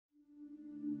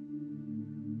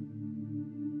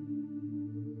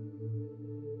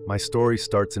My story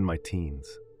starts in my teens.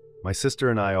 My sister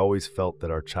and I always felt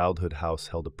that our childhood house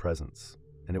held a presence,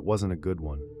 and it wasn't a good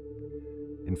one.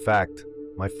 In fact,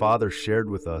 my father shared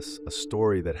with us a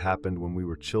story that happened when we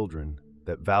were children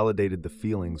that validated the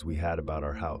feelings we had about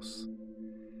our house.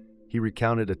 He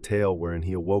recounted a tale wherein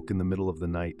he awoke in the middle of the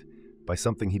night by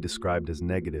something he described as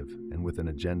negative and with an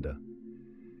agenda.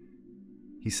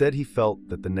 He said he felt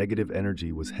that the negative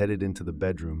energy was headed into the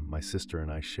bedroom my sister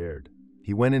and I shared.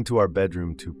 He went into our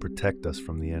bedroom to protect us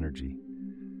from the energy.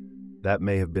 That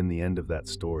may have been the end of that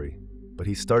story, but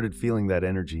he started feeling that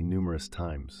energy numerous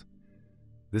times.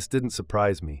 This didn't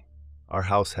surprise me. Our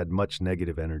house had much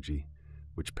negative energy,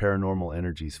 which paranormal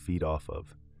energies feed off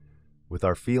of. With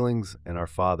our feelings and our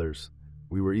father's,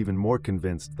 we were even more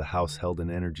convinced the house held an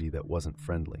energy that wasn't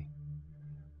friendly.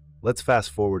 Let's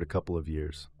fast forward a couple of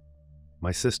years.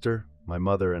 My sister, my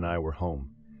mother, and I were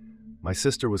home. My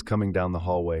sister was coming down the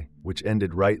hallway, which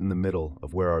ended right in the middle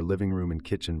of where our living room and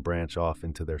kitchen branch off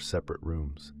into their separate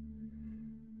rooms.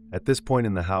 At this point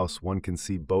in the house, one can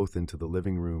see both into the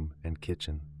living room and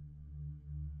kitchen.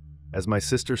 As my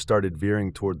sister started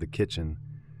veering toward the kitchen,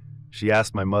 she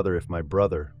asked my mother if my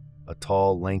brother, a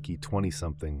tall, lanky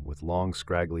 20-something with long,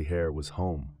 scraggly hair, was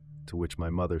home, to which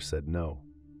my mother said no.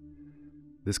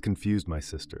 This confused my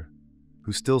sister,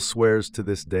 who still swears to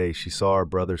this day she saw our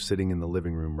brother sitting in the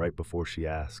living room right before she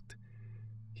asked.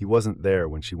 He wasn't there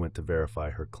when she went to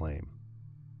verify her claim.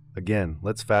 Again,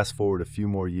 let's fast forward a few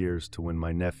more years to when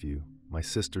my nephew, my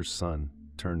sister's son,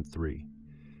 turned 3.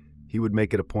 He would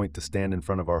make it a point to stand in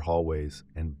front of our hallways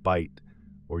and bite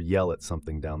or yell at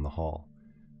something down the hall.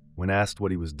 When asked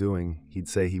what he was doing, he'd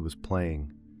say he was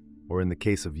playing, or in the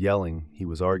case of yelling, he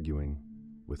was arguing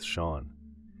with Shawn.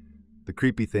 The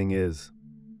creepy thing is,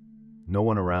 no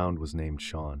one around was named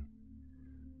Shawn.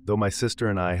 Though my sister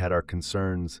and I had our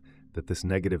concerns that this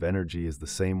negative energy is the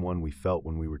same one we felt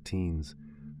when we were teens,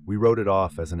 we wrote it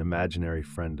off as an imaginary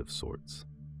friend of sorts.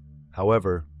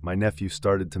 However, my nephew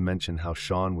started to mention how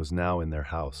Shawn was now in their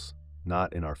house,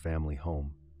 not in our family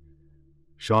home.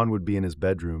 Shawn would be in his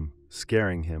bedroom,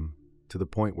 scaring him, to the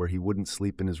point where he wouldn't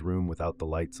sleep in his room without the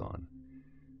lights on.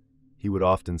 He would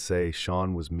often say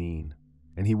Shawn was mean,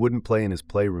 and he wouldn't play in his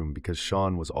playroom because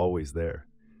Shawn was always there.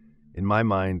 In my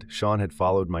mind, Shawn had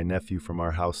followed my nephew from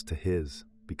our house to his,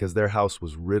 because their house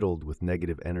was riddled with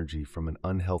negative energy from an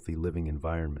unhealthy living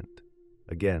environment.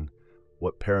 Again,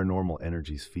 what paranormal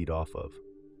energies feed off of.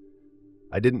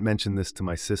 I didn't mention this to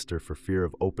my sister for fear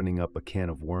of opening up a can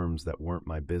of worms that weren't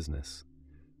my business.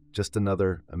 Just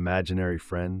another imaginary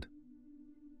friend?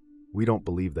 We don't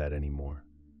believe that anymore.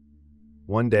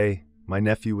 One day, my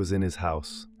nephew was in his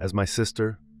house as my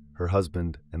sister, her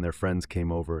husband, and their friends came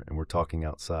over and were talking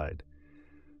outside.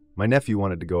 My nephew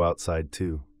wanted to go outside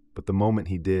too, but the moment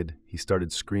he did, he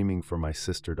started screaming for my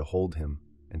sister to hold him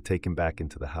and take him back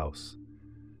into the house.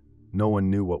 No one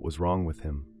knew what was wrong with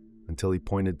him until he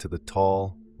pointed to the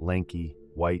tall, lanky,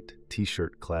 white,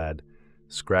 t-shirt-clad,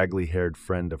 scraggly-haired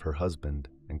friend of her husband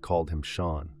and called him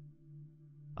Shawn.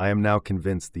 I am now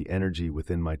convinced the energy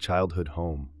within my childhood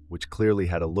home, which clearly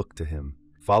had a look to him,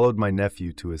 followed my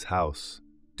nephew to his house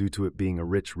due to it being a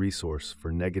rich resource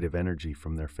for negative energy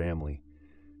from their family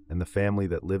and the family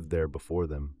that lived there before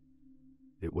them.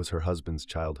 It was her husband's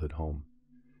childhood home.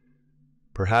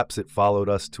 Perhaps it followed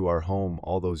us to our home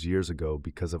all those years ago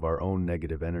because of our own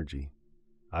negative energy.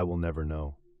 I will never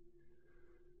know.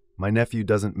 My nephew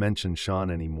doesn't mention Shawn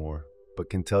anymore, but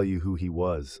can tell you who he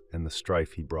was and the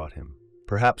strife he brought him.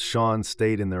 Perhaps Shawn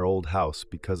stayed in their old house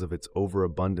because of its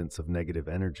overabundance of negative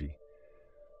energy.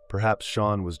 Perhaps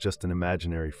Shawn was just an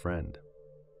imaginary friend.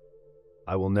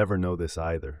 I will never know this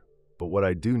either, but what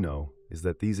I do know is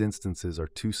that these instances are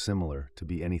too similar to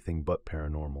be anything but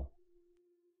paranormal.